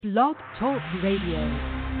Blog Talk Radio.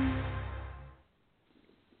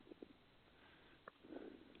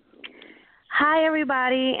 Hi,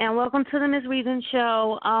 everybody, and welcome to the Miss Reason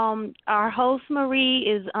Show. Our host, Marie,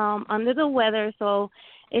 is under the weather, so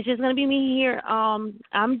it's just going to be me here.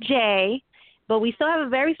 I'm Jay, but we still have a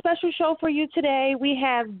very special show for you today. We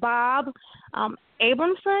have Bob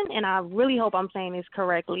Abramson, and I really hope I'm saying this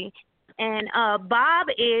correctly. And Bob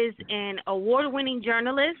is an award-winning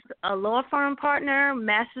journalist, a law firm partner,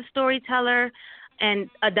 master storyteller, and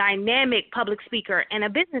a dynamic public speaker and a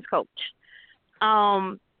business coach.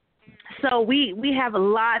 So we have a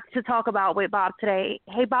lot to talk about with Bob today.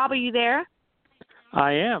 Hey, Bob, are you there?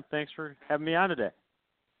 I am. Thanks for having me on today.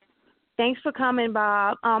 Thanks for coming,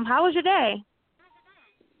 Bob. How was your day?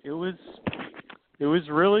 It was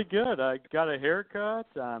really good. I got a haircut.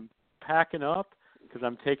 I'm packing up because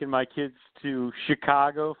I'm taking my kids to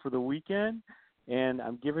Chicago for the weekend, and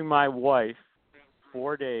I'm giving my wife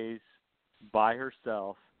 4 days by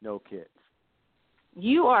herself, no kids.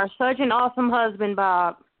 You are such an awesome husband,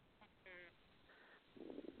 Bob.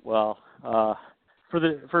 Well,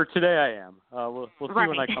 for today I am. We'll see right.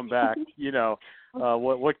 when I come back.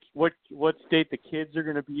 What state the kids are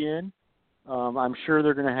going to be in. I'm sure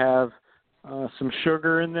they're going to have some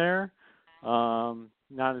sugar in there.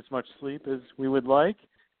 Not as much sleep as we would like,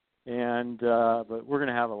 but we're going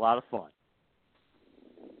to have a lot of fun.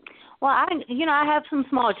 Well, I have some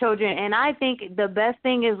small children, and I think the best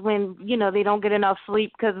thing is when, they don't get enough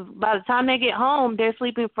sleep, because by the time they get home, they're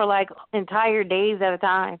sleeping for, like, entire days at a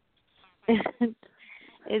time. Just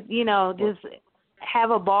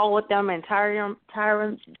have a ball with them and tire them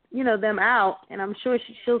out, and I'm sure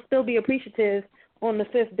she'll still be appreciative on the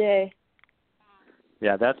fifth day.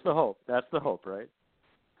 Yeah, that's the hope. That's the hope, right?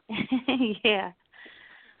 Yeah.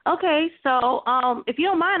 Okay, so if you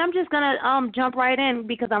don't mind, I'm just gonna jump right in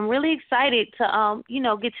because I'm really excited to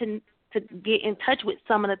get in touch with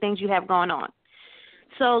some of the things you have going on.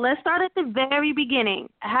 So let's start at the very beginning.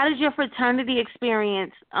 How did your fraternity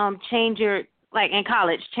experience change your in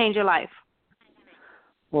college change your life?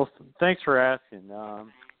 Well, thanks for asking.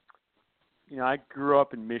 I grew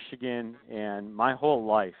up in Michigan, and my whole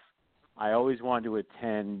life I always wanted to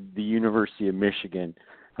attend the University of Michigan.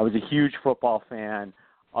 I was a huge football fan.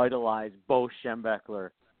 Idolized Bo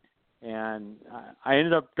Schembechler, and I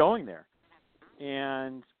ended up going there.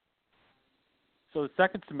 And so the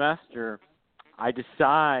second semester, I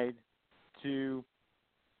decide to,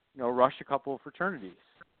 rush a couple of fraternities.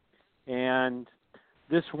 And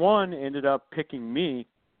this one ended up picking me,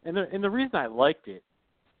 and the reason I liked it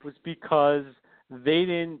was because they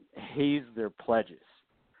didn't haze their pledges.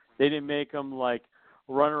 They didn't make them,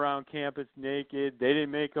 run around campus naked. They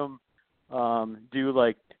didn't make them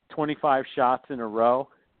do 25 shots in a row.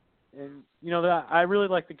 And, I really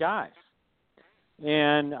like the guys.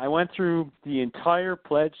 And I went through the entire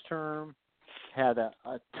pledge term, had a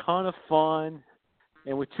ton of fun.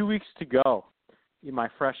 And with 2 weeks to go in my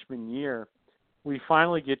freshman year, we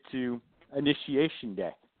finally get to initiation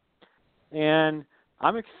day. And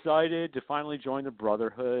I'm excited to finally join the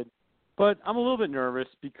Brotherhood, but I'm a little bit nervous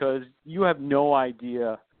because you have no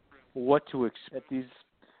idea what to expect at these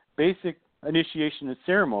basic initiation and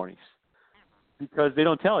ceremonies because they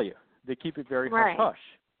don't tell you. They keep it very hush-hush.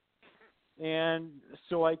 And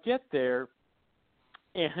so I get there,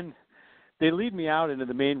 and they lead me out into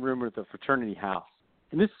the main room of the fraternity house.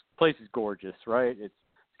 And this place is gorgeous, right? It's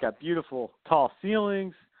got beautiful tall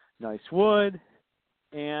ceilings, nice wood,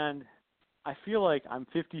 and I feel like I'm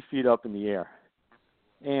 50 feet up in the air.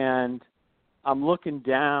 And I'm looking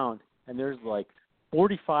down, and there's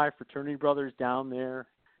 45 fraternity brothers down there.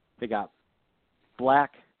 They got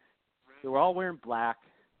black. They were all wearing black.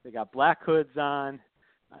 They got black hoods on.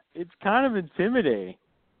 It's kind of intimidating.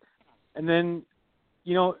 And then,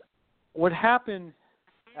 what happened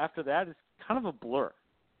after that is kind of a blur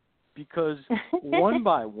because one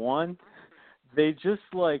by one, they just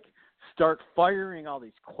start firing all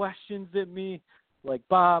these questions at me.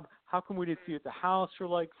 Bob, how come we didn't see you at the house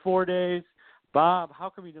for 4 days? Bob, how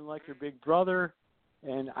come you didn't like your big brother?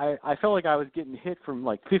 And I felt like I was getting hit from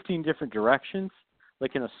 15 different directions,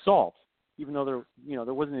 like an assault, even though there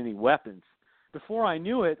wasn't any weapons. Before I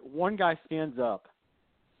knew it, one guy stands up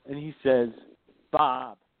and he says,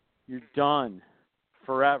 "Bob, you're done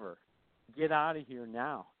forever. Get out of here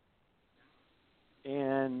now."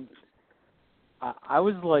 And I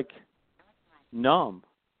was numb,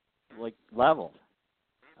 leveled.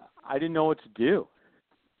 I didn't know what to do.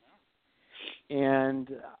 And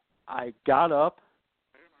I got up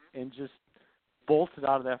and just bolted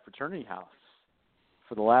out of that fraternity house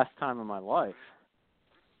for the last time in my life.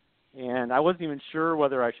 And I wasn't even sure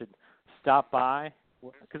whether I should stop by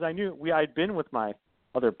because I knew I'd been with my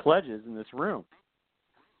other pledges in this room,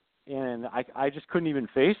 and I just couldn't even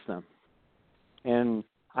face them. And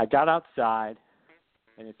I got outside,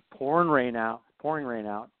 and it's pouring rain out,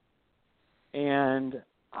 and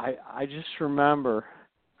I just remember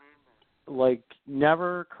like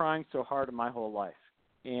never crying so hard in my whole life,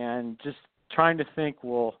 and just trying to think,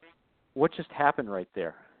 well, what just happened right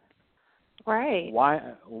there? Right.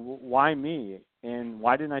 Why me? And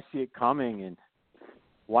why didn't I see it coming? And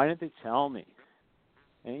why didn't they tell me?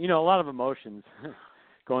 And, a lot of emotions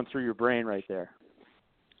going through your brain right there.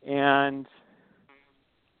 And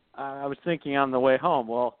I was thinking on the way home,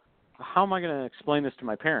 well, how am I going to explain this to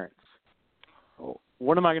my parents?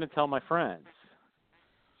 What am I going to tell my friends?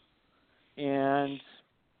 And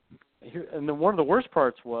then one of the worst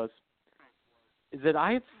parts is that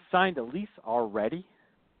I had signed a lease already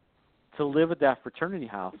to live at that fraternity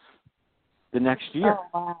house the next year.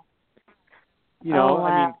 Oh, wow.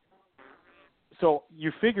 I mean, so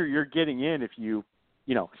you figure you're getting in if you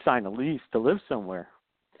sign a lease to live somewhere.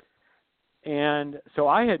 And so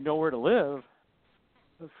I had nowhere to live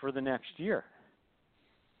for the next year.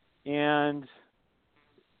 And,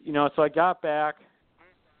 so I got back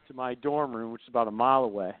to my dorm room, which is about a mile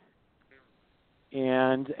away.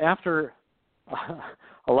 And after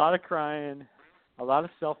a lot of crying, a lot of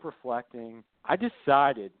self-reflecting, I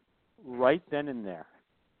decided right then and there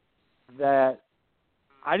that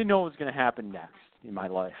I didn't know what was going to happen next in my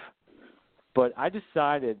life. But I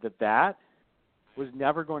decided that was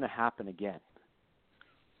never going to happen again.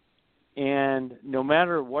 And no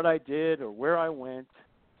matter what I did or where I went,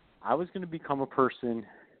 I was going to become a person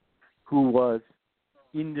who was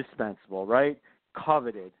indispensable, right?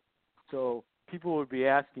 Coveted. So people would be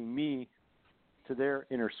asking me to their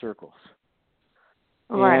inner circles.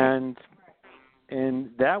 Right. And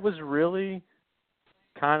that was really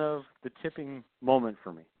kind of the tipping moment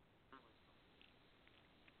for me.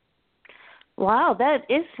 Wow, that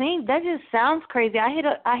just sounds crazy.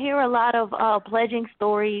 I hear a lot of pledging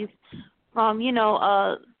stories from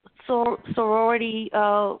sorority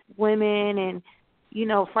women and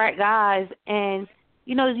frat guys, and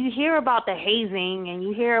you hear about the hazing and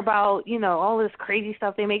you hear about all this crazy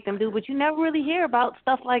stuff they make them do, but you never really hear about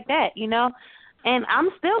stuff like that, And I'm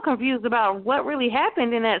still confused about what really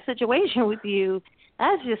happened in that situation with you.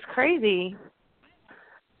 That's just crazy.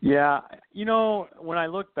 Yeah, when I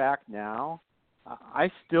look back now, I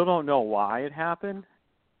still don't know why it happened.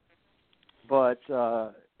 But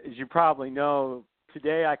as you probably know,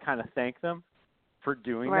 today I kind of thank them for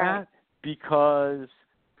doing that, because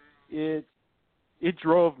it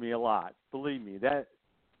drove me a lot. Believe me,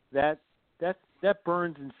 that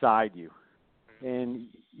burns inside you, and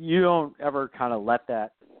you don't ever kind of let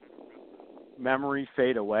that memory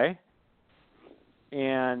fade away.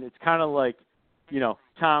 And it's kind of like,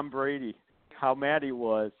 Tom Brady, how mad he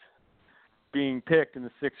was being picked in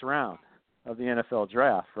the 6th round of the NFL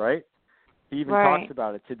draft, right? He even talks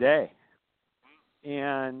about it today.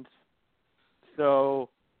 And so,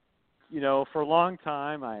 for a long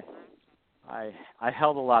time, I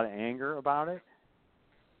held a lot of anger about it.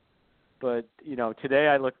 But, today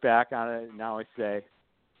I look back on it and now I say,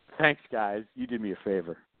 thanks, guys. You did me a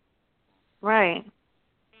favor. Right.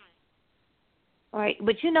 Right.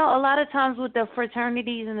 But, a lot of times with the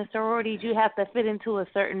fraternities and the sororities, you have to fit into a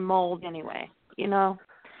certain mold anyway,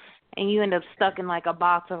 and you end up stuck in like a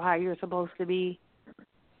box of how you're supposed to be.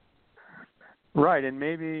 Right. And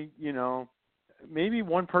maybe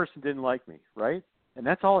one person didn't like me, right? And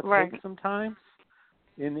that's all it takes sometimes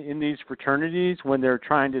in these fraternities when they're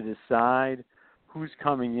trying to decide who's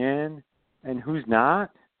coming in and who's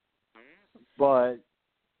not. But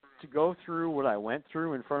to go through what I went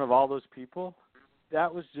through in front of all those people,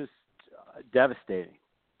 that was just devastating.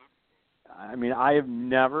 I mean, I have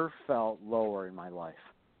never felt lower in my life.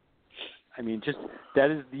 I mean, just that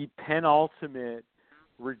is the penultimate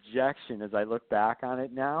rejection as I look back on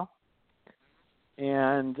it now.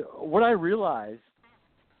 And what I realized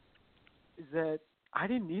is that I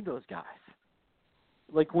didn't need those guys.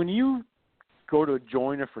 Like when you go to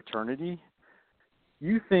join a fraternity,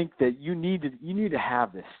 you think that you need to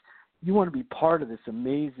have this. You want to be part of this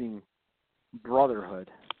amazing brotherhood,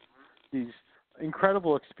 these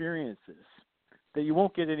incredible experiences that you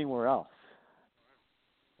won't get anywhere else.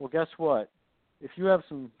 Well, guess what? If you have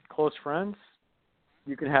some close friends,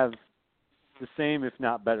 you can have the same, if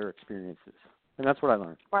not better, experiences. And that's what I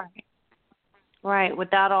learned. Right. Right,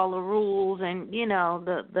 without all the rules and,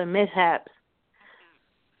 the mishaps.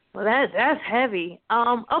 Well, that's heavy.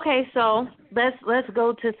 Okay, so let's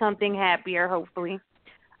go to something happier, hopefully.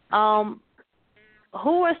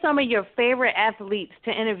 who are some of your favorite athletes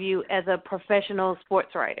to interview as a professional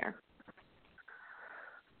sports writer?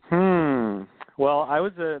 Well, I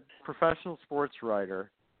was a professional sports writer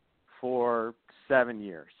for 7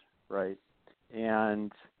 years, right?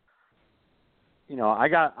 And I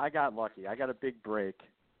got lucky. I got a big break.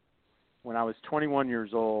 When I was 21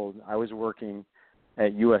 years old, I was working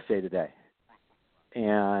at USA Today.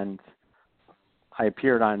 And I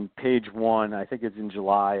appeared on page 1, I think it's in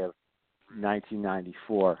July of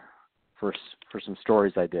 1994 for some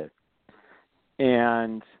stories I did.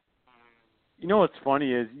 And what's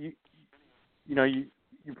funny is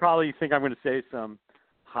you probably think I'm going to say some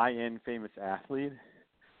high-end famous athlete,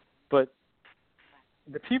 but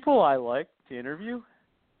the people I like to interview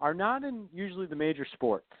are not in usually the major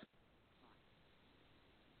sports.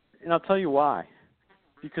 And I'll tell you why.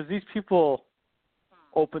 Because these people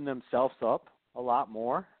open themselves up a lot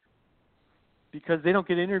more because they don't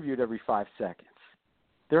get interviewed every 5 seconds.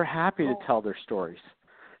 They're happy to tell their stories.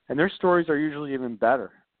 And their stories are usually even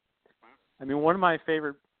better. I mean, one of my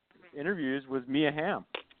favorite interviews was Mia Hamm.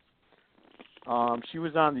 She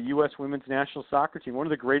was on the U.S. women's national soccer team, one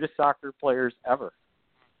of the greatest soccer players ever.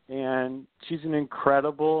 And she's an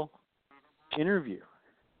incredible interview.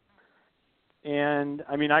 And,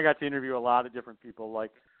 I mean, I got to interview a lot of different people,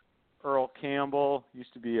 like Earl Campbell,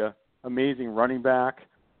 used to be an amazing running back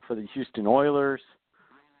for the Houston Oilers.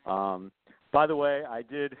 By the way, I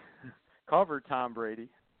did cover Tom Brady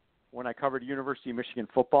when I covered University of Michigan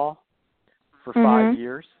football for 5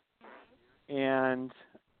 years. And,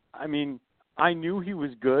 I mean, I knew he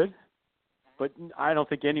was good, but I don't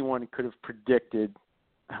think anyone could have predicted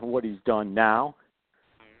what he's done now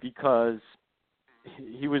because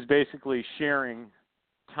he was basically sharing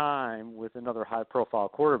time with another high-profile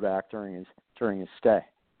quarterback during his stay.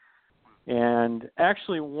 And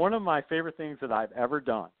actually, one of my favorite things that I've ever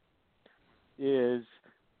done is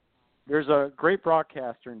there's a great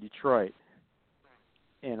broadcaster in Detroit,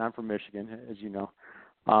 and I'm from Michigan, as you know.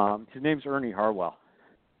 His name's Ernie Harwell.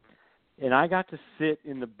 And I got to sit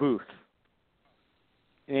in the booth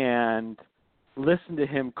and listen to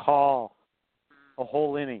him call a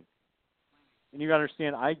whole inning. And you got to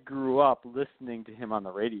understand, I grew up listening to him on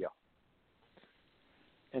the radio.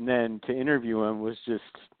 And then to interview him was just,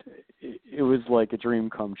 it was like a dream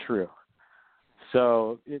come true.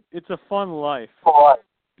 So it's a fun life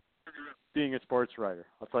being a sports writer,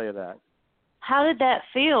 I'll tell you that. How did that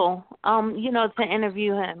feel, to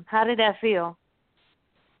interview him? How did that feel?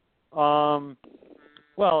 Well,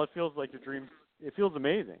 it feels like a dream. It feels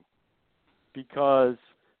amazing because,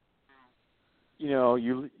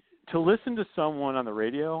 to listen to someone on the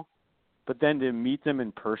radio, but then to meet them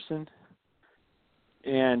in person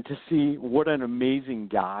and to see what an amazing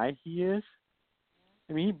guy he is.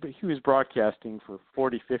 I mean, he was broadcasting for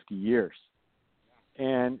 40, 50 years.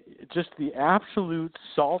 And just the absolute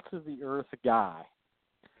salt-of-the-earth guy.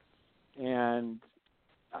 And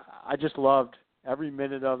I just loved every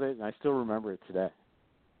minute of it, and I still remember it today.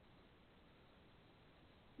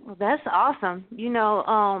 Well, that's awesome.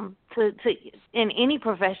 To in any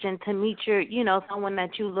profession to meet your, someone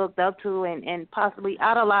that you looked up to and possibly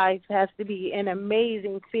idolized has to be an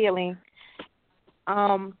amazing feeling.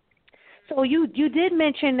 So you did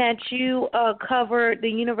mention that you covered the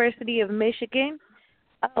University of Michigan.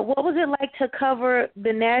 What was it like to cover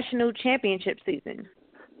the national championship season?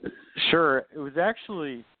 Sure. It was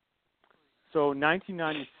actually,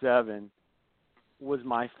 1997 was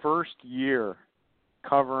my first year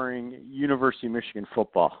covering University of Michigan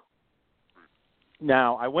football.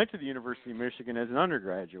 Now, I went to the University of Michigan as an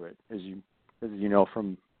undergraduate, as you know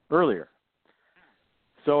from earlier.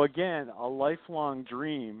 So again, a lifelong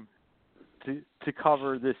dream to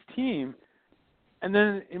cover this team. And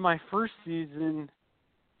then in my first season,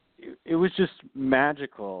 it was just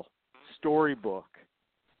magical, storybook.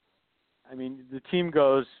 I mean, the team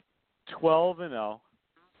goes 12-0.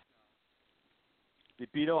 They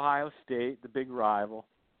beat Ohio State, the big rival.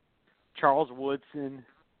 Charles Woodson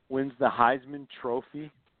wins the Heisman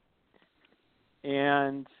Trophy.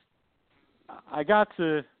 And I got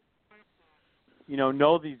to,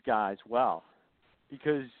 know these guys well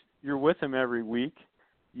because you're with them every week.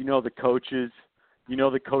 You know the coaches. You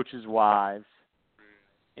know the coaches' wives.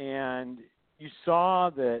 And you saw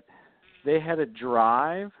that they had a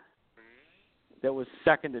drive that was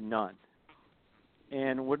second to none.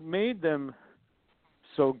 And what made them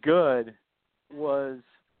so good was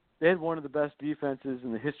they had one of the best defenses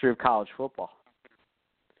in the history of college football.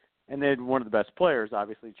 And they had one of the best players,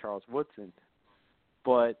 obviously, Charles Woodson.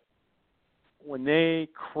 But when they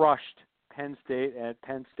crushed Penn State at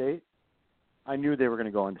Penn State, I knew they were going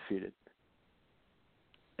to go undefeated.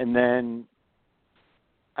 And then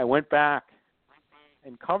I went back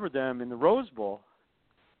and covered them in the Rose Bowl,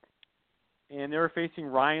 and they were facing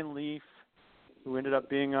Ryan Leaf, who ended up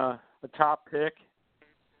being a top pick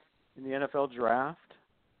in the NFL draft,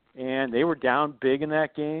 and they were down big in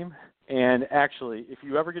that game. And actually, if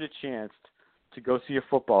you ever get a chance to go see a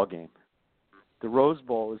football game, the Rose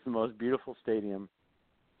Bowl is the most beautiful stadium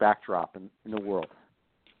backdrop in the world,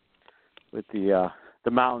 with the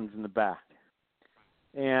mountains in the back.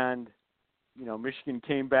 And, you know, Michigan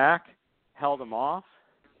came back, held them off,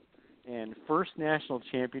 and first national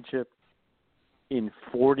championship in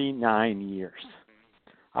 49 years.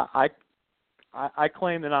 I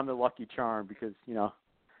claim that I'm the lucky charm because, you know,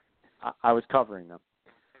 I was covering them.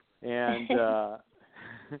 And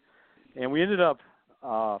and we ended up,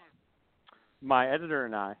 my editor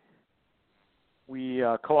and I, we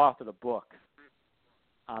co-authored a book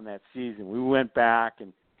on that season. We went back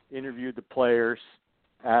and interviewed the players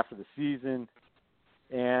after the season,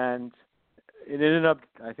 and it ended up,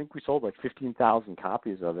 I think we sold like 15,000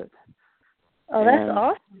 copies of it. Oh, that's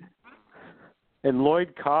awesome. And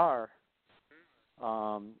Lloyd Carr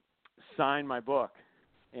signed my book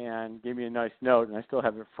and gave me a nice note, and I still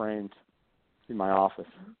have it framed in my office.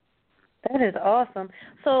 That is awesome.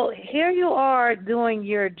 So here you are doing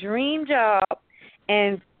your dream job,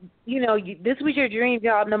 and, you know, this was your dream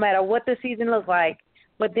job no matter what the season looked like,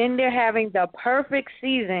 but then they're having the perfect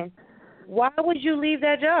season. Why would you leave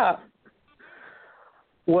that job?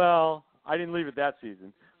 Well, I didn't leave it that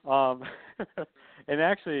season. And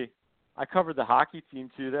actually, I covered the hockey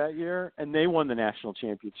team, too, that year, and they won the national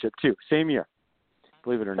championship, too, same year,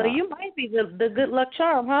 believe it or not. So you might be the good luck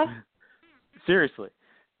charm, huh? Seriously.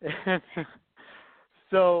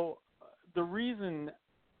 So the reason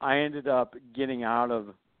I ended up getting out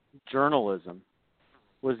of journalism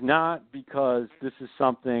was not because this is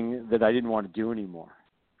something that I didn't want to do anymore.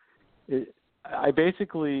 I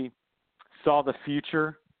basically saw the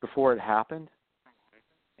future before it happened,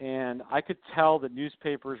 and I could tell that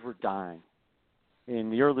newspapers were dying in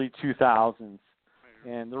the early 2000s.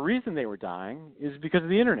 And the reason they were dying is because of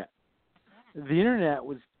the Internet. The Internet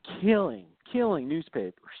was killing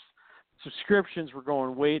newspapers. Subscriptions were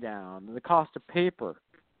going way down. The cost of paper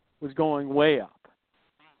was going way up.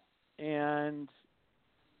 And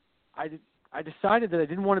I decided that I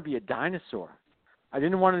didn't want to be a dinosaur. I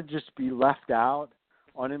didn't want to just be left out,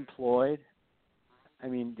 unemployed. I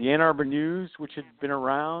mean, the Ann Arbor News, which had been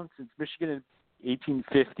around since Michigan in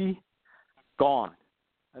 1850, gone.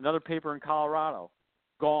 Another paper in Colorado,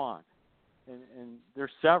 gone. And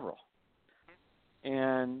there's several.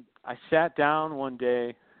 And I sat down one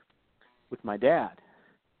day with my dad,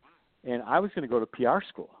 and I was going to go to PR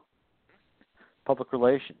school, public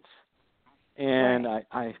relations. And right.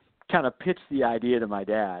 I kind of pitched the idea to my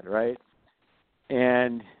dad, right?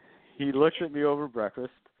 And he looked at me over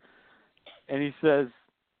breakfast, and he says,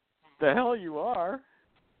 "The hell you are."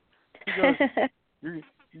 He goes,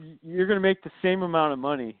 you're going to make the same amount of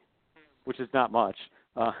money, which is not much,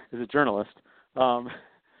 as a journalist,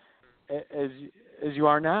 as you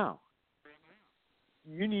are now.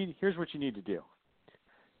 Here's what you need to do.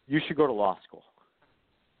 You should go to law school,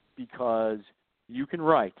 because you can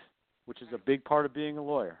write, which is a big part of being a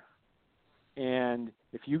lawyer. And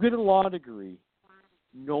if you get a law degree,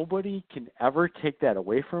 nobody can ever take that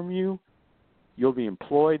away from you. You'll be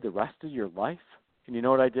employed the rest of your life. And you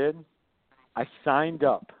know what I did? I signed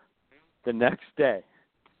up the next day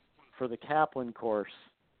for the Kaplan course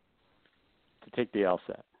to take the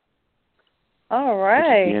LSAT. All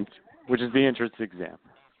right. Which is the entrance exam.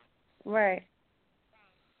 Right.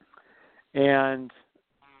 And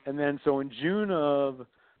then so in June of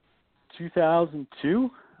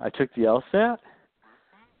 2002, I took the LSAT.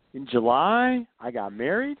 In July, I got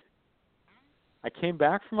married. I came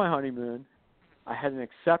back from my honeymoon. I had an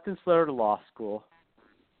acceptance letter to law school.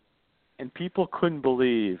 And people couldn't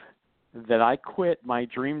believe that I quit my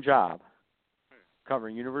dream job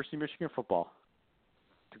covering University of Michigan football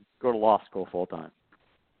to go to law school full time.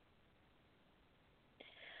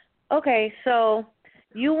 Okay, so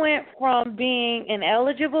you went from being an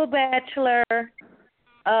eligible bachelor,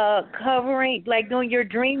 covering, like doing your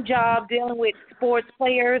dream job, dealing with sports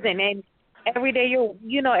players, and then every day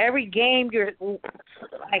every game you're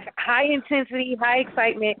like high intensity, high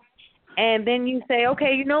excitement, and then you say,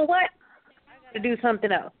 okay, you know what? I got to do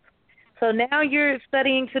something else. So now you're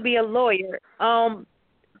studying to be a lawyer. How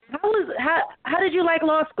did you like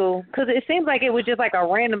law school? Because it seems like it was just like a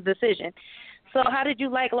random decision. So how did you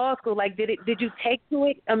like law school? Like, did you take to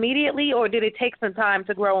it immediately, or did it take some time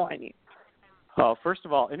to grow on you? Oh, first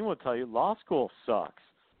of all, anyone will tell you law school sucks.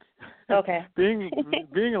 Okay. being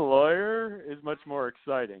a lawyer is much more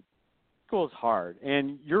exciting. school is hard,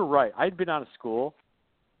 and you're right. I'd been out of school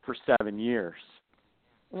for 7 years.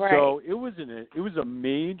 Right. So it was a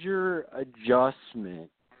major adjustment,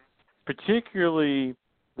 particularly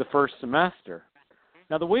the first semester.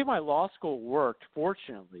 Now, the way my law school worked,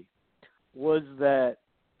 fortunately, was that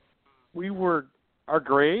our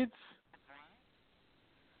grades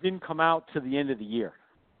didn't come out to the end of the year.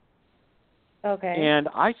 Okay. And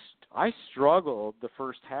I struggled the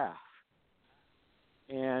first half,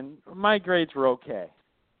 and my grades were okay.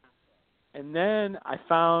 And then I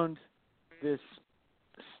found this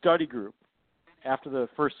study group after the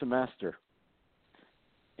first semester,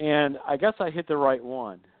 and I guess I hit the right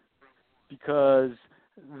one because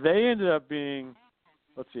they ended up being,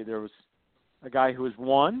 let's see, there was a guy who was number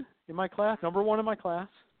 1 in my class, number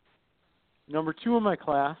 2 in my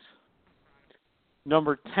class,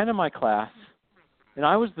 number 10 in my class, and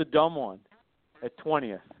I was the dumb one at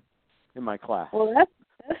 20th in my class. Well, that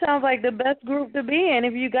sounds like the best group to be in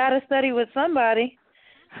if you got to study with somebody.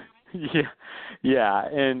 Yeah,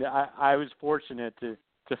 and I was fortunate to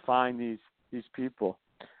find these people,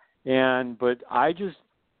 but I just,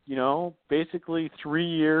 basically 3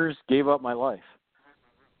 years gave up my life,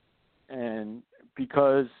 and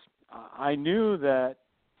because I knew that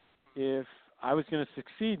if I was going to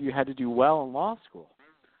succeed, you had to do well in law school,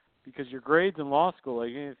 because your grades in law school,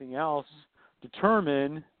 like anything else,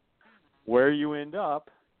 determine where you end up,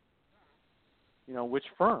 which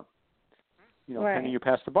firm. Right. Pending you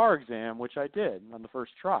pass the bar exam, which I did on the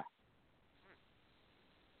first try.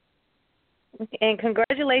 And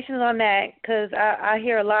congratulations on that, because I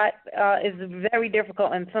hear a lot is very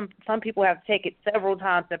difficult, and some people have to take it several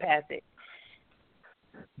times to pass it.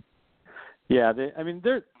 Yeah,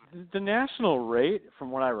 the national rate,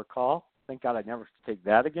 from what I recall, thank God I never take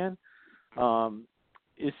that again,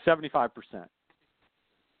 is 75%.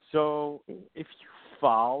 So if you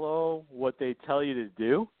follow what they tell you to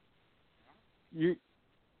do,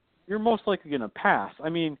 you're most likely going to pass. I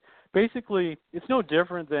mean, basically, it's no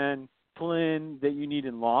different than discipline that you need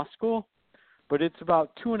in law school, but it's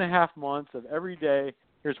about 2.5 months of every day.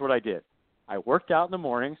 Here's what I did. I worked out in the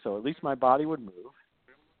morning, so at least my body would move.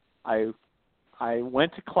 I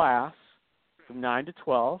went to class from 9 to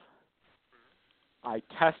 12. I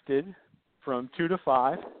tested from 2 to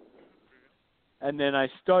 5, and then I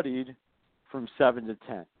studied from 7 to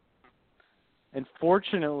 10. And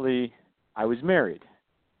fortunately, I was married.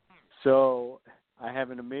 So I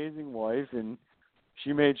have an amazing wife, and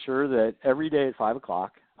she made sure that every day at 5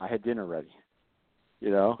 o'clock I had dinner ready,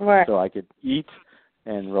 Right. so I could eat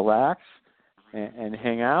and relax and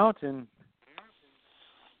hang out, and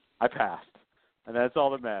I passed. And that's all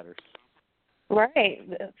that matters. Right.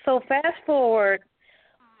 So fast forward,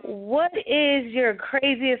 what is your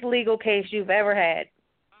craziest legal case you've ever had?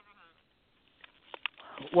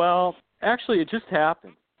 Well, actually, it just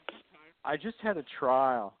happened. I just had a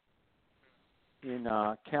trial in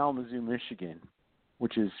Kalamazoo, Michigan,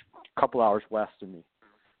 which is a couple hours west of me,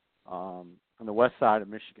 on the west side of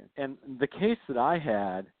Michigan. And the case that I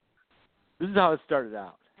had, this is how it started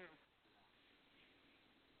out.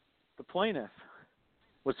 The plaintiff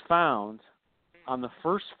was found on the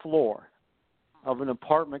first floor of an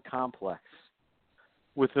apartment complex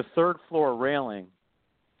with the third floor railing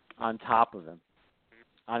on top of him,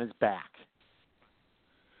 on his back.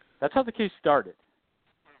 That's how the case started.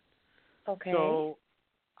 Okay. So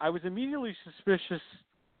I was immediately suspicious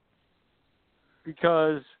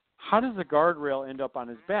because how does the guardrail end up on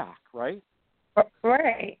his back, right?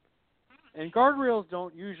 Right. And guardrails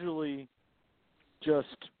don't usually just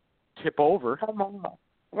tip over. Come on.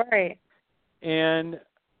 Right. And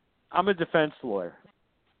I'm a defense lawyer.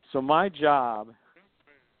 So my job,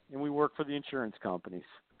 and we work for the insurance companies,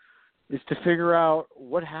 is to figure out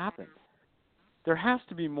what happened. There has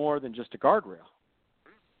to be more than just a guardrail.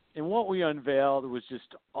 And what we unveiled was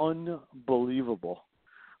just unbelievable.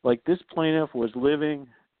 Like, this plaintiff was living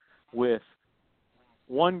with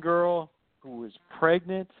one girl who was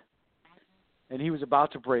pregnant, and he was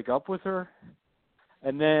about to break up with her.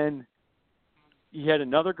 And then he had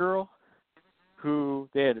another girl who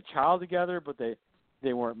they had a child together, but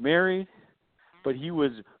they weren't married. But he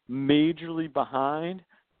was majorly behind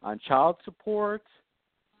on child support,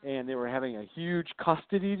 and they were having a huge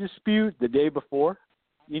custody dispute the day before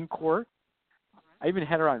in court. I even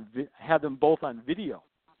had them both on video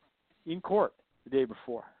in court the day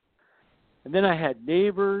before. And then I had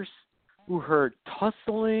neighbors who heard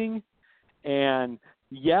tussling and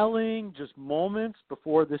yelling just moments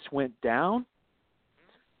before this went down.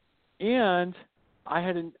 And I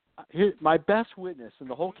had my best witness in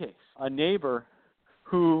the whole case, a neighbor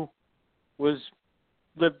who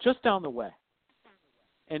lived just down the way.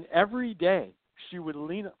 And every day she would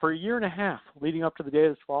lean, for a year and a half leading up to the day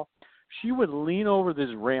of this fall, she would lean over this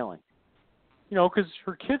railing, because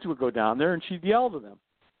her kids would go down there and she'd yell to them.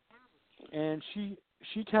 And she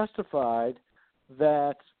testified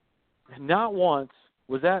that not once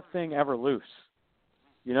was that thing ever loose,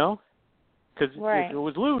 Because if it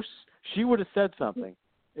was loose, she would have said something.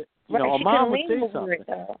 A mom would say something.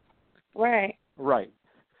 Right. Right.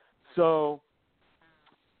 So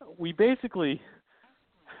we basically,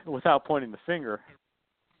 without pointing the finger,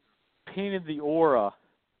 painted the aura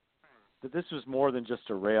that this was more than just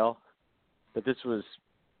a rail, that this was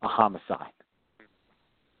a homicide.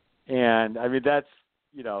 And that's,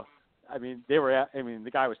 the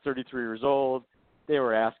guy was 33 years old. They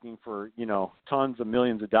were asking for, tons of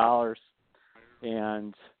millions of dollars.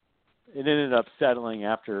 And it ended up settling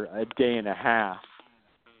after a day and a half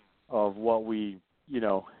of what we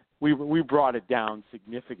brought it down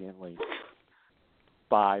significantly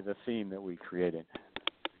by the theme that we created.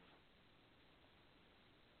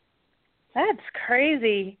 That's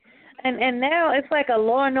crazy. And now it's like a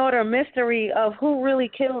Law and Order mystery of who really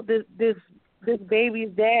killed this baby's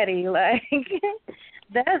daddy. Like,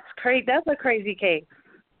 that's crazy. That's a crazy case.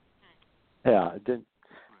 Yeah,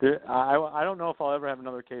 I don't know if I'll ever have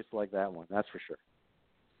another case like that one. That's for sure.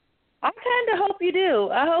 I kind of hope you do.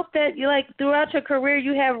 I hope that you throughout your career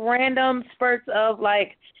you have random spurts of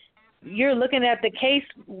you're looking at the case,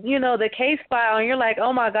 the case file, and you're like,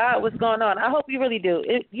 oh my God, what's going on? I hope you really do.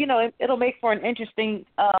 It'll make for an interesting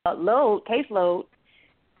caseload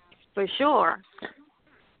for sure.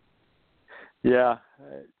 Yeah,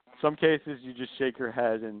 some cases you just shake your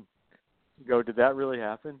head and go, did that really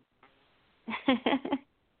happen?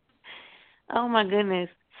 Oh my goodness.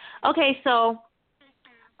 Okay, so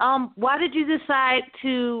why did you decide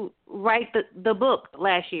to write the book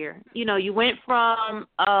last year? You went from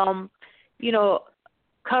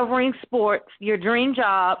covering sports, your dream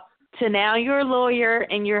job, to now you're a lawyer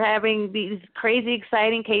and you're having these crazy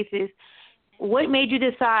exciting cases. What made you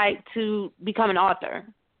decide to become an author?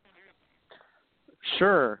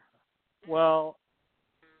 Sure. Well,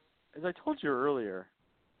 as I told you earlier,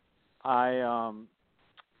 I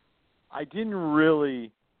didn't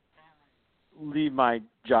really leave my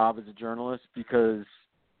job as a journalist because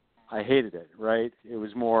I hated it, right? It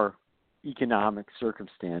was more economic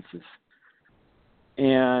circumstances.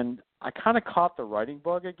 And I kind of caught the writing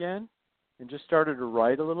bug again and just started to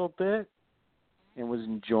write a little bit and was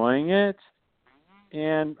enjoying it.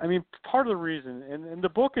 And, part of the reason, and the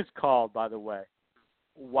book is called, by the way,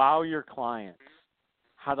 Wow Your Clients,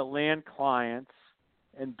 How to Land Clients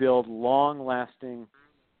and Build Long-Lasting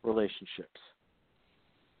Relationships.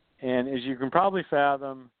 And as you can probably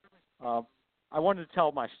fathom, I wanted to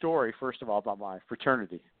tell my story, first of all, about my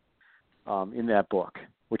fraternity in that book,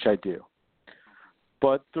 which I do.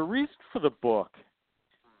 But the reason for the book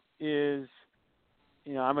is,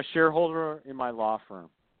 I'm a shareholder in my law firm.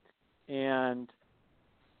 And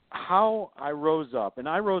how I rose up, and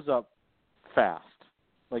I rose up fast,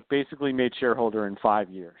 basically made shareholder in 5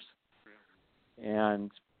 years.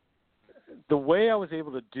 And the way I was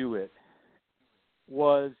able to do it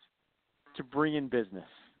was to bring in business.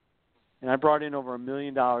 And I brought in over $1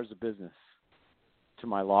 million of business to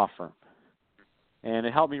my law firm. And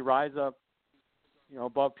it helped me rise up,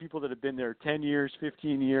 above people that have been there 10 years,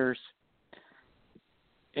 15 years.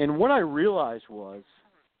 And what I realized was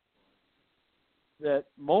that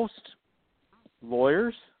most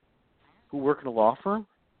lawyers who work in a law firm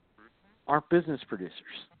aren't business producers.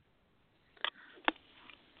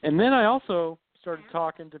 And then I also started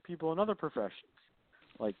talking to people in other professions,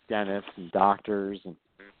 like dentists and doctors, and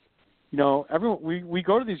everyone. We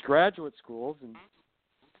go to these graduate schools, and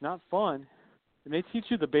it's not fun, and they teach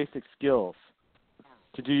you the basic skills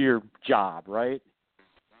to do your job, right?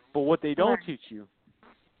 But what they don't teach you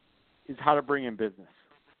is how to bring in business,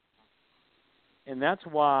 and that's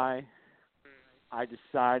why I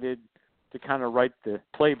decided to kind of write the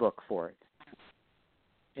playbook for it.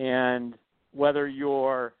 And whether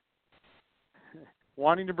you're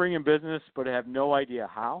wanting to bring in business but have no idea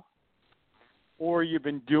how, or you've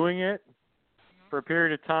been doing it for a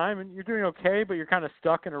period of time and you're doing okay but you're kind of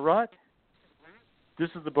stuck in a rut, this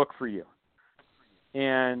is the book for you.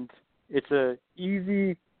 And it's a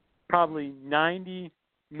easy, probably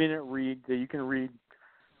 90-minute read that you can read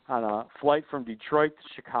on a flight from Detroit to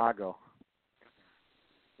Chicago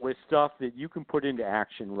with stuff that you can put into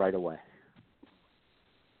action right away.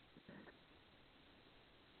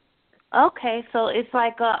 Okay, so it's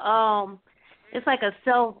like a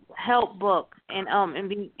self-help book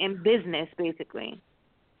in business, basically.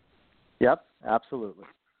 Yep, absolutely.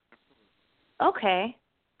 Okay.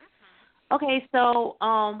 Okay, so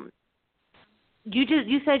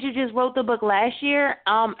you said you just wrote the book last year.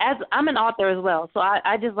 As I'm an author as well, so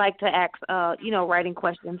I just like to ask writing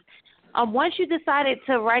questions. Once you decided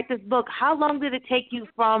to write this book, how long did it take you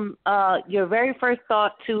from your very first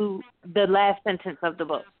thought to the last sentence of the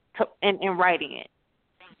book in writing it?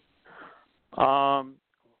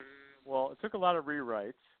 Well, it took a lot of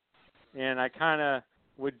rewrites, and I kind of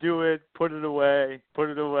would do it, put it away,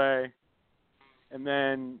 and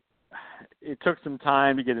then it took some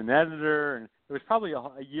time to get an editor, and it was probably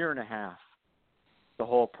a year and a half, the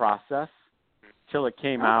whole process, till it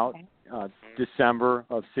came out December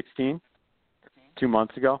of 16, 2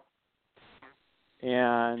 months ago.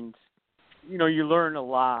 And, you learn a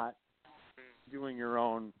lot doing your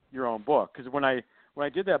own book. Because when I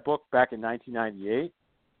did that book back in 1998,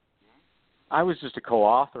 I was just a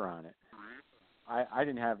co-author on it. I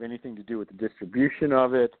didn't have anything to do with the distribution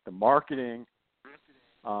of it, the marketing,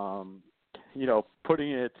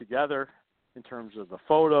 putting it together in terms of the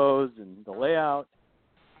photos and the layout.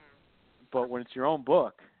 But when it's your own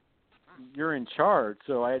book, you're in charge.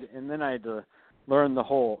 So then I had to learn the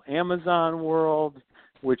whole Amazon world,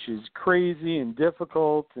 which is crazy and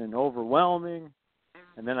difficult and overwhelming.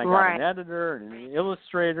 And then I got an editor and an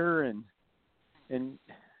illustrator, and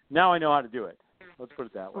now I know how to do it. Let's put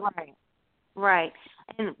it that way. Right.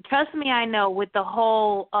 And trust me, I know with the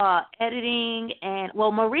whole editing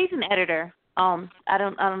Marie's an editor. I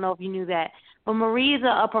don't know if you knew that, but Marie's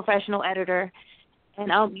a professional editor.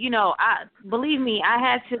 And believe me, I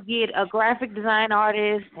had to get a graphic design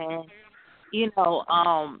artist and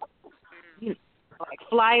like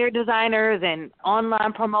flyer designers and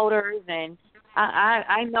online promoters, and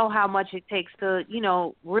I know how much it takes to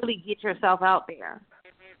really get yourself out there.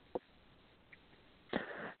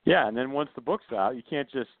 Yeah, and then once the book's out, you can't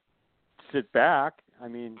just sit back. I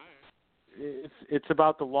mean, it's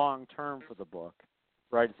about the long term for the book,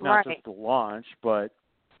 right? It's not just the launch, but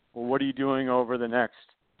what are you doing over the next,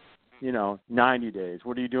 90 days?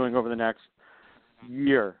 What are you doing over the next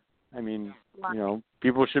year? I mean,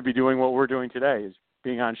 people should be doing what we're doing today, is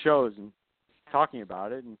being on shows and talking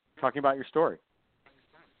about it and talking about your story.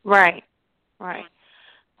 Right.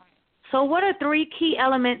 So what are 3 key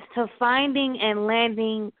elements to finding and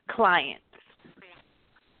landing clients?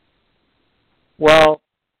 Well,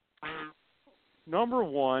 number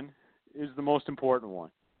 1 is the most important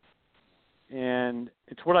one, and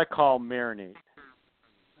it's what I call marinate.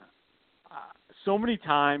 So many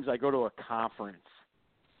times I go to a conference,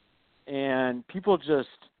 and people just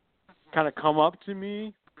kind of come up to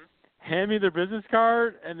me, hand me their business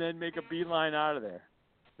card, and then make a beeline out of there,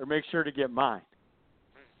 or make sure to get mine.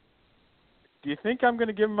 Do you think I'm going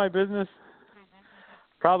to give them my business?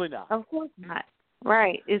 Probably not. Of course not.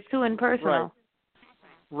 Right. It's too impersonal.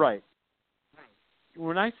 Right.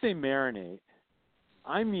 When I say marinate,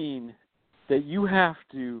 I mean that you have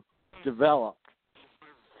to develop,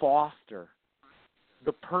 foster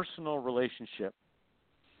the personal relationship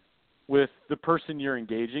with the person you're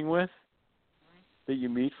engaging with that you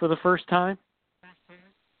meet for the first time.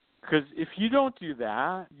 Because if you don't do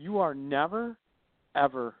that, you are never,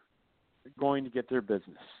 ever going to get their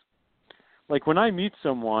business. Like when I meet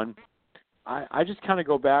someone, I just kind of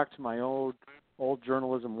go back to my old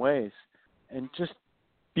journalism ways and just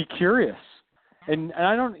be curious. And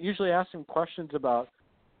I don't usually ask them questions about,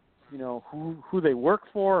 who they work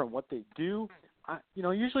for and what they do.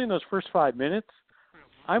 Usually in those first 5 minutes,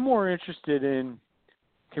 I'm more interested in,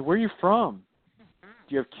 okay, where are you from?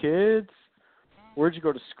 Do you have kids? Where'd you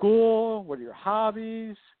go to school? What are your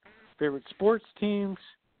hobbies? Favorite sports teams?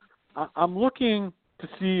 I'm looking to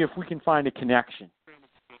see if we can find a connection,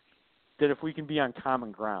 that if we can be on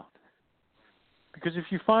common ground. Because if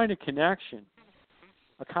you find a connection,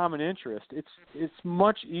 a common interest, it's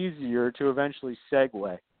much easier to eventually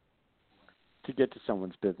segue to get to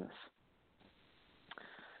someone's business.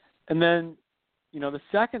 And then, the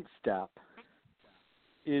second step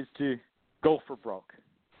is to go for broke.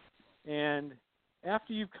 And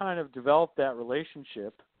after you've kind of developed that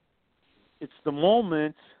relationship, it's the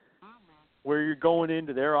moment where you're going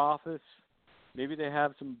into their office, maybe they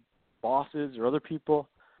have some bosses or other people,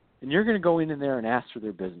 and you're going to go in there and ask for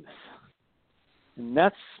their business. And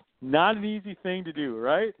that's not an easy thing to do,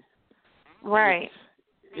 right? Right.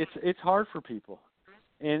 It's hard for people.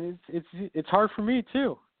 And it's hard for me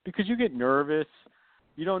too, because you get nervous.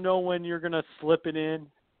 You don't know when you're going to slip it in.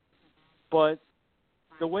 But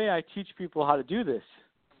the way I teach people how to do this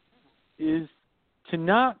is to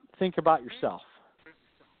not think about yourself.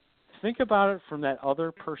 Think about it from that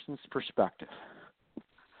other person's perspective.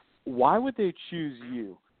 Why would they choose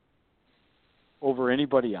you over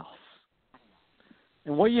anybody else?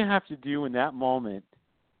 And what you have to do in that moment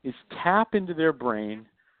is tap into their brain,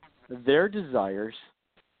 their desires,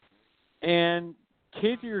 and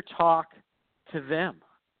cater your talk to them.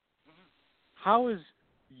 How is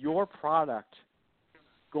your product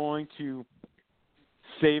going to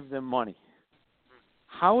save them money?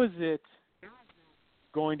 How is it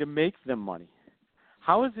going to make them money?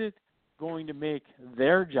 How is it going to make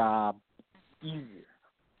their job easier?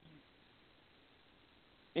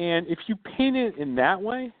 And if you paint it in that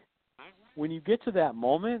way, when you get to that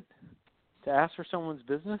moment to ask for someone's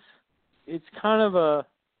business, it's kind of a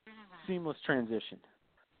seamless transition.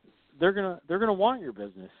 They're gonna want your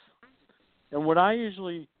business. And what I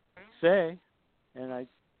usually say, and I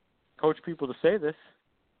coach people to say this,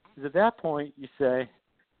 is at that point you say,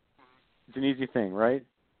 it's an easy thing, right?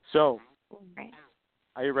 So,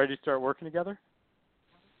 are you ready to start working together?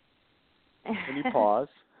 And you pause.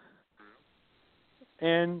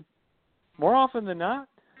 And more often than not,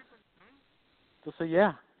 they'll say,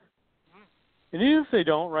 yeah. And even if they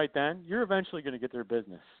don't right then, you're eventually going to get their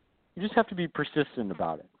business. You just have to be persistent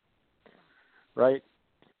about it, right?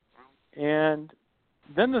 And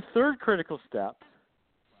then the third critical step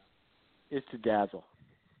is to dazzle.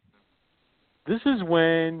 This is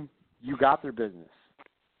when you got their business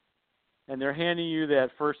and they're handing you that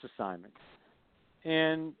first assignment.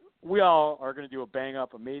 And we all are going to do a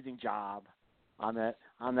bang-up, amazing job on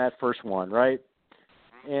that first one, right?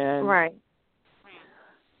 And right.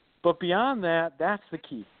 But beyond that, that's the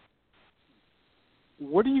key.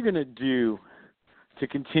 What are you going to do to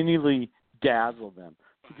continually dazzle them,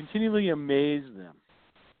 to continually amaze them,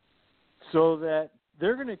 so that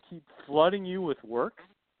they're going to keep flooding you with work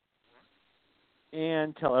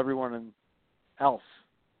and tell everyone else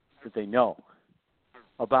that they know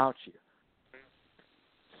about you?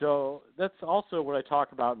 So that's also what I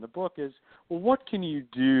talk about in the book is, well, what can you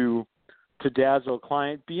do to dazzle a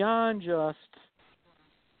client beyond just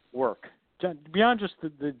work, beyond just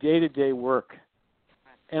the day-to-day work?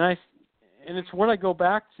 And it's what I go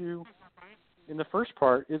back to in the first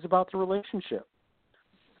part is about the relationship.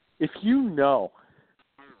 If you know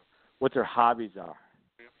what their hobbies are,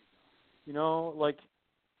 like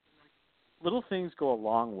little things go a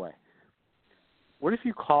long way. What if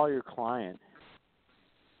you call your client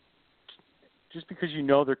just because you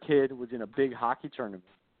know their kid was in a big hockey tournament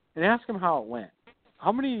and ask them how it went?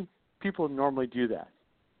 How many people normally do that?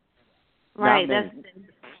 Right.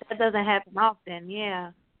 That doesn't happen often,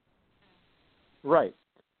 yeah. Right.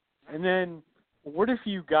 And then what if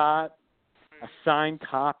you got a signed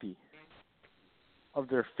copy of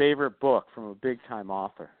their favorite book from a big-time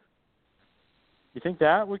author? You think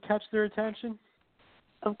that would catch their attention?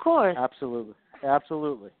 Of course. Absolutely.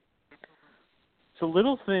 Absolutely. So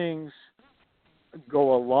little things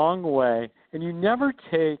go a long way, and you never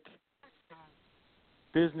take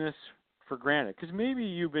business for granted, because maybe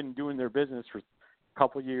you've been doing their business for a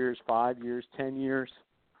couple years, 5 years, 10 years,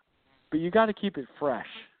 but you got to keep it fresh.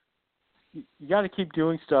 You got to keep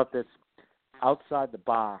doing stuff that's outside the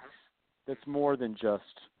box, that's more than just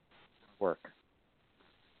work.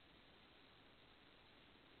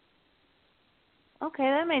 Okay,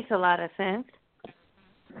 that makes a lot of sense.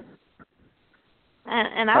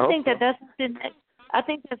 And I think so.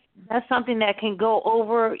 that's something that can go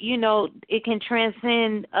over, it can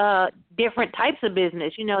transcend different types of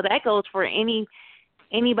business. That goes for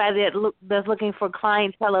anybody that's looking for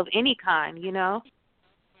clientele of any kind,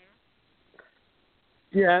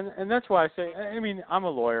 Yeah, and that's why I say, I'm a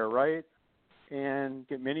lawyer, right? And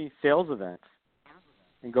get many sales events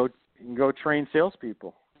and go train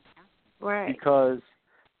salespeople. Right. Because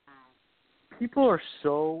people are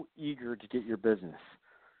so eager to get your business.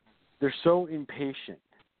 They're so impatient.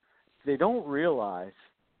 They don't realize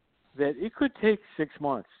that it could take 6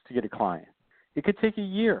 months to get a client. It could take a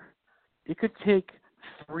year. It could take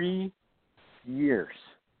 3 years.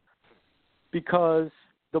 Because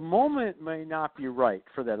the moment may not be right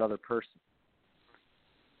for that other person.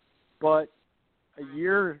 But a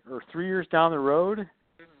year or 3 years down the road,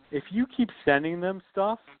 if you keep sending them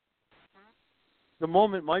stuff, the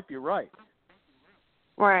moment might be right.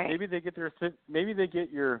 Right. Maybe they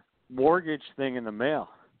get your mortgage thing in the mail,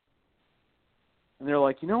 and they're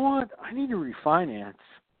like, you know what? I need to refinance,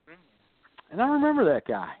 and I remember that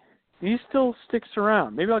guy. He still sticks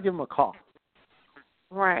around. Maybe I'll give him a call.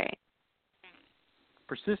 Right.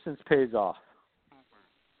 Persistence pays off.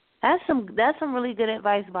 That's some really good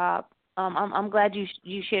advice, Bob. I'm glad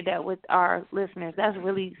you shared that with our listeners. That's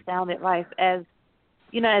really sound advice as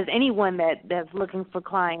anyone that's looking for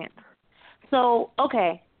clients. So,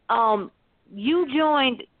 you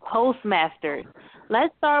joined Postmasters.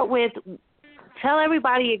 Let's start with, tell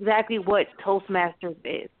everybody exactly what Toastmasters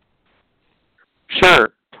is. Sure.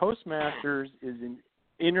 Toastmasters is an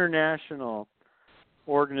international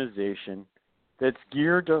organization that's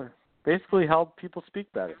geared to basically help people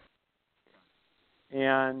speak better.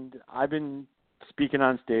 And I've been speaking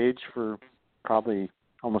on stage for probably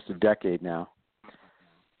almost a decade now.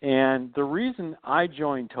 And the reason I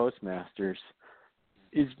joined Toastmasters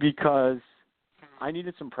is because I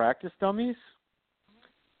needed some practice dummies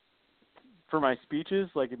for my speeches.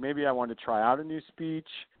 Like maybe I wanted to try out a new speech.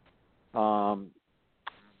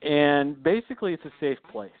 And basically it's a safe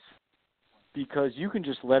place because you can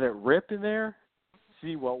just let it rip in there,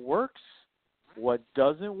 see what works, what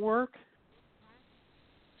doesn't work.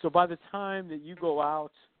 So by the time that you go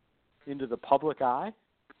out into the public eye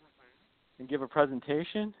and give a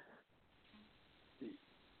presentation,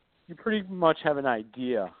 you pretty much have an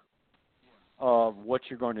idea of what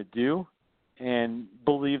you're going to do and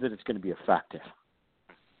believe that it's going to be effective.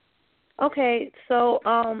 Okay, so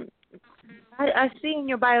I see in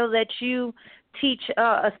your bio that you teach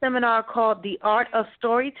a seminar called The Art of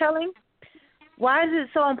Storytelling. Why is it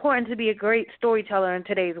so important to be a great storyteller in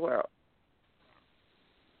today's world?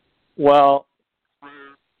 Well,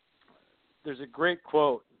 there's a great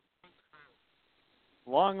quote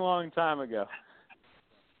long time ago.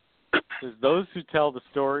 It says, those who tell the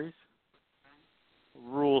stories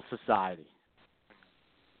rule society.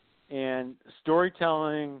 And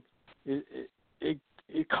storytelling,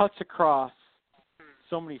 it cuts across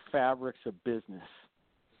so many fabrics of business.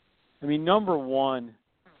 I mean, number one,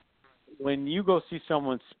 when you go see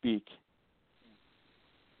someone speak,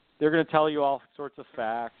 they're going to tell you all sorts of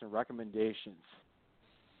facts and recommendations.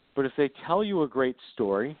 But if they tell you a great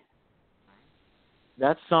story,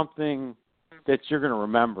 that's something that you're going to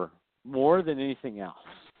remember more than anything else.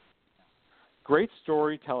 Great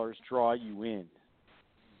storytellers draw you in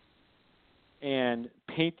and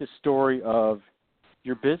paint the story of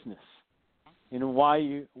your business and why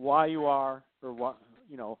you are, or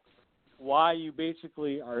why you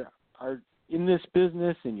basically are in this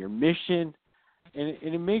business and your mission, and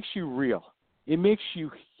it makes you real. It makes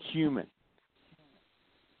you human.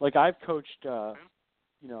 Like I've coached,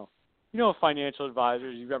 financial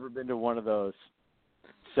advisors. You've ever been to one of those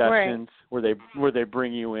sessions where they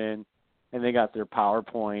bring you in and they got their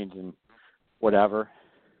PowerPoint and whatever?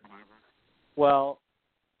 Well,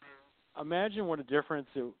 imagine what a difference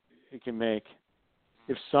it can make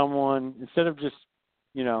if someone, instead of just,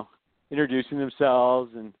 introducing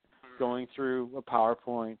themselves and going through a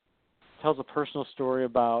PowerPoint, tells a personal story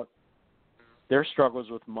about their struggles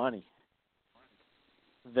with money.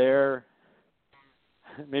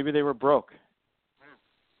 Maybe they were broke.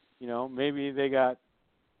 Maybe they had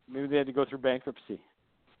to go through bankruptcy.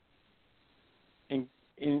 And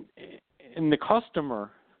the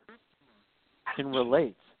customer can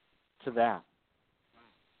relate to that.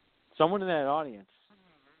 Someone in that audience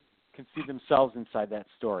can see themselves inside that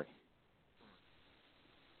story.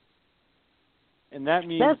 And that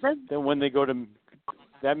means that when they go to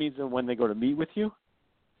meet with you,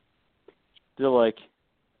 they're like,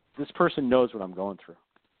 this person knows what I'm going through.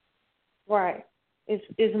 Right.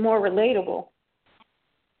 It's more relatable.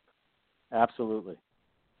 Absolutely.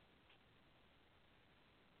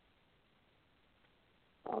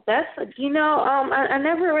 That's I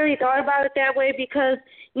never really thought about it that way because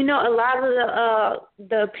a lot of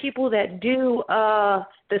the people that do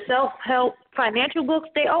the self-help financial books,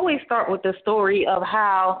 they always start with the story of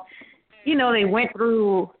how they went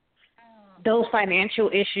through those financial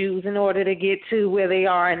issues in order to get to where they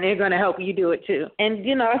are, and they're going to help you do it too. And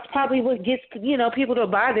that's probably what gets people to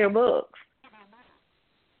buy their books.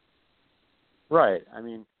 Right. I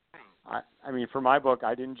mean for my book,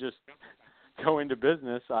 I didn't just go into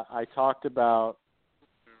business. I talked about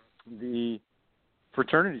the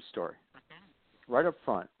fraternity story right up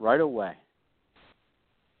front, right away.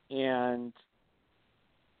 And,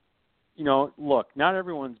 look, not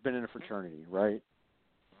everyone's been in a fraternity, right?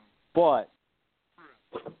 But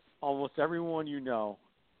almost everyone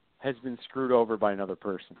has been screwed over by another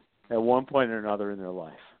person at one point or another in their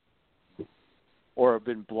life, or have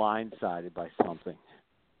been blindsided by something.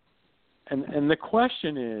 And the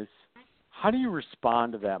question is, how do you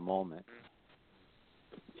respond to that moment?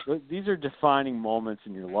 These are defining moments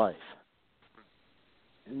in your life.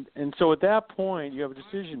 And so at that point, you have a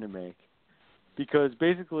decision to make, because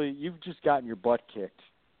basically you've just gotten your butt kicked.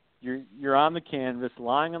 You're on the canvas,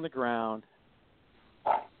 lying on the ground,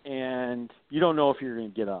 and you don't know if you're going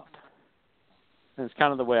to get up. And it's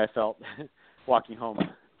kind of the way I felt walking home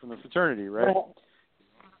from the fraternity, right?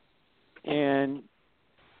 And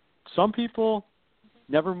some people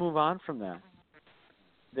never move on from that.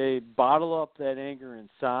 they bottle up that anger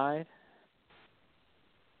inside,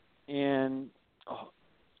 and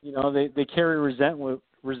they carry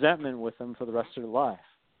resentment with them for the rest of their life.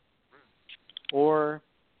 Or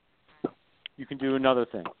you can do another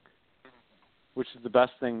thing, which is the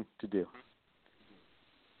best thing to do.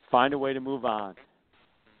 Find a way to move on.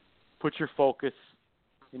 Put your focus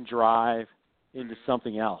and drive into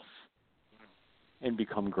something else and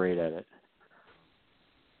become great at it.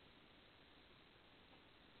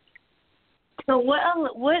 So what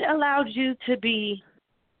allowed you to be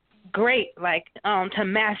great, to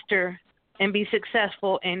master and be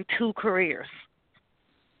successful in 2 careers?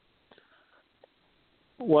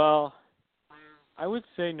 Well, I would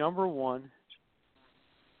say number 1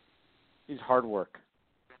 is hard work.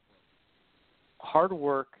 Hard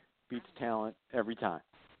work beats talent every time.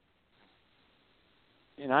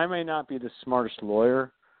 And I may not be the smartest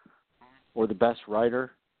lawyer or the best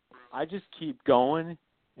writer. I just keep going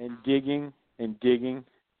and digging and digging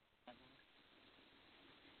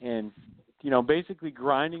and, basically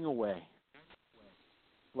grinding away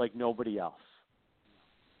like nobody else.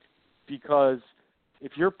 Because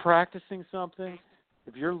if you're practicing something,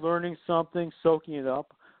 if you're learning something, soaking it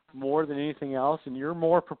up more than anything else, and you're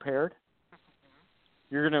more prepared,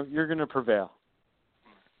 you're gonna prevail.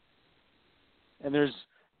 And there's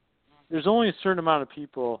only a certain amount of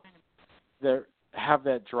people that have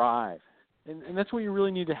that drive, and that's what you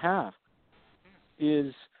really need to have,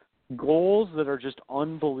 is goals that are just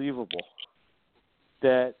unbelievable,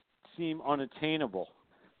 that seem unattainable.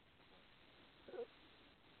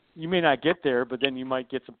 You may not get there, but then you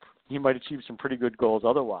might achieve some pretty good goals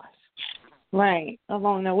otherwise. Right,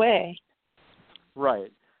 along the way.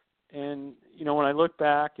 Right. And, when I look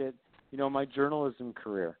back at, my journalism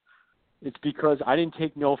career, it's because I didn't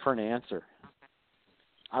take no for an answer.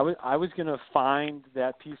 I was going to find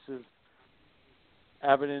that piece of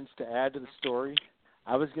evidence to add to the story.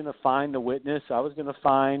 I was going to find the witness. I was going to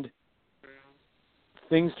find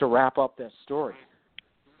things to wrap up that story.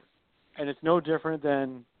 And it's no different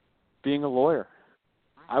than being a lawyer.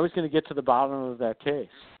 I was going to get to the bottom of that case.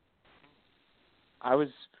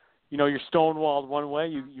 You're stonewalled one way,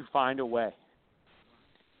 you find a way.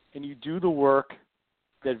 And you do the work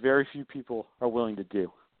that very few people are willing to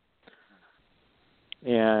do.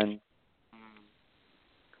 And,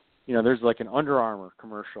 there's like an Under Armour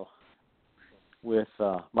commercial with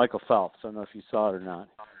Michael Phelps. I don't know if you saw it or not.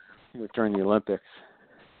 It was during the Olympics.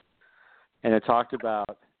 And it talked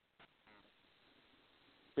about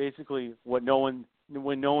basically when no one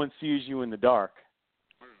sees you in the dark,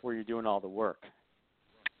 where you're doing all the work.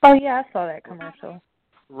 Oh, yeah, I saw that commercial.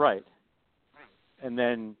 Right. And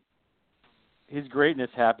then his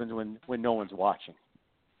greatness happens when no one's watching.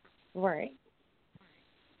 Right.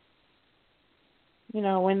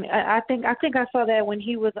 When I think I saw that when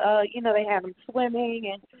he was they had him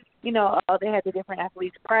swimming and they had the different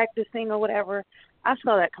athletes practicing or whatever. I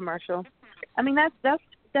saw that commercial. I mean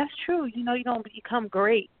that's true. You don't become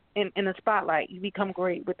great in the spotlight. You become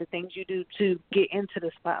great with the things you do to get into the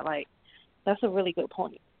spotlight. That's a really good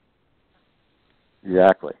point.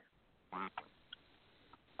 Exactly.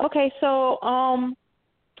 Okay, so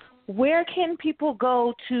where can people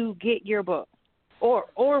go to get your book, or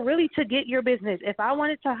really to get your business? If I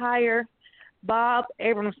wanted to hire Bob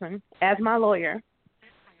Abramson as my lawyer,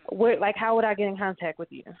 how would I get in contact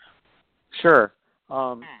with you? Sure.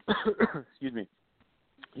 Excuse me.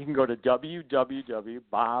 You can go to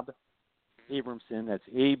www.bobabramson, that's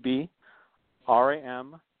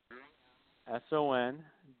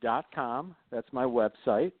ABRAMSON.com. That's my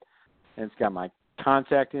website, and it's got my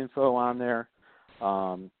contact info on there.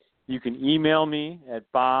 You can email me at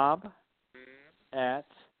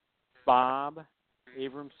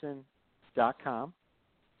bob@bobabramson.com.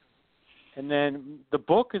 And then the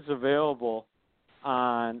book is available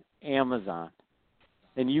on Amazon,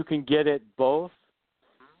 and you can get it both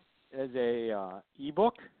as a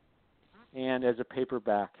ebook and as a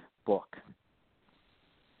paperback book.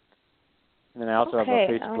 And then I also have a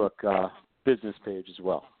Facebook business page as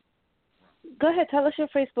well. Go ahead, tell us your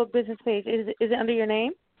Facebook business page. Is it under your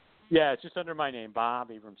name? Yeah, it's just under my name, Bob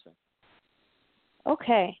Abramson.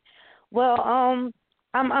 Okay. Well,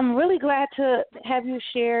 I'm really glad to have you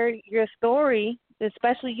share your story,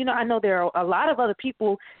 especially, I know there are a lot of other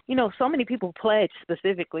people, so many people pledge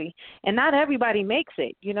specifically, and not everybody makes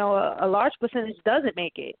it. A large percentage doesn't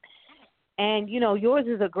make it. And, yours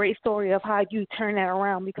is a great story of how you turn that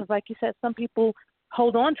around because, like you said, some people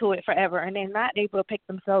hold on to it forever and they're not able to pick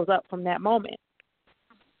themselves up from that moment.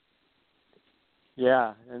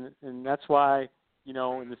 Yeah, and that's why, in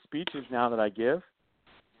the speeches now that I give,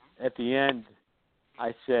 at the end,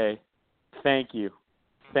 I say, thank you.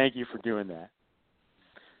 thank you for doing that,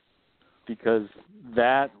 because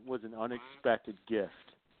that was an unexpected gift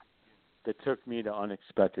that took me to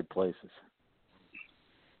unexpected places.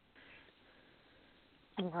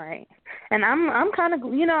 Right. And I'm kind of,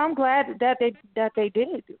 I'm glad that they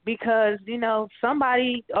did, because,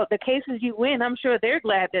 somebody, the cases you win, I'm sure they're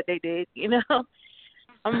glad that they did,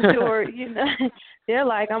 I'm sure, they're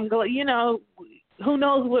like, I'm glad, who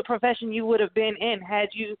knows what profession you would have been in had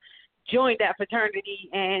you joined that fraternity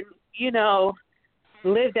and,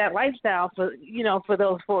 lived that lifestyle for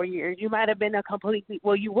those 4 years. You might have been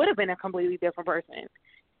you would have been a completely different person.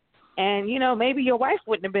 And, maybe your wife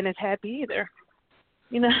wouldn't have been as happy either.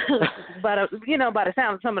 By the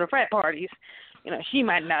sound of some of the frat parties, she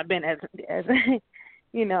might not have been as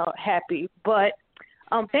happy. But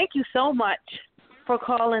thank you so much for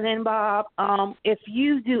calling in, Bob. If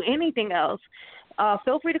you do anything else,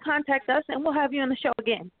 feel free to contact us, and we'll have you on the show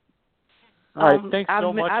again. All right, thanks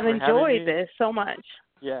so much. I've enjoyed this so much.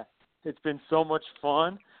 Yeah, it's been so much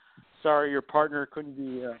fun. Sorry your partner couldn't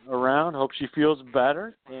be around. Hope she feels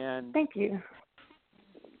better. And thank you.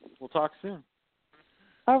 We'll talk soon.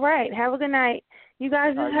 All right. Have a good night. You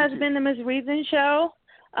guys, this has been the Ms. Reason Show.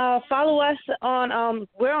 Follow us on,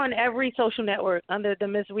 we're on every social network under the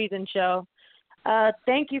Ms. Reason Show.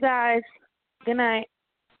 Thank you guys. Good night.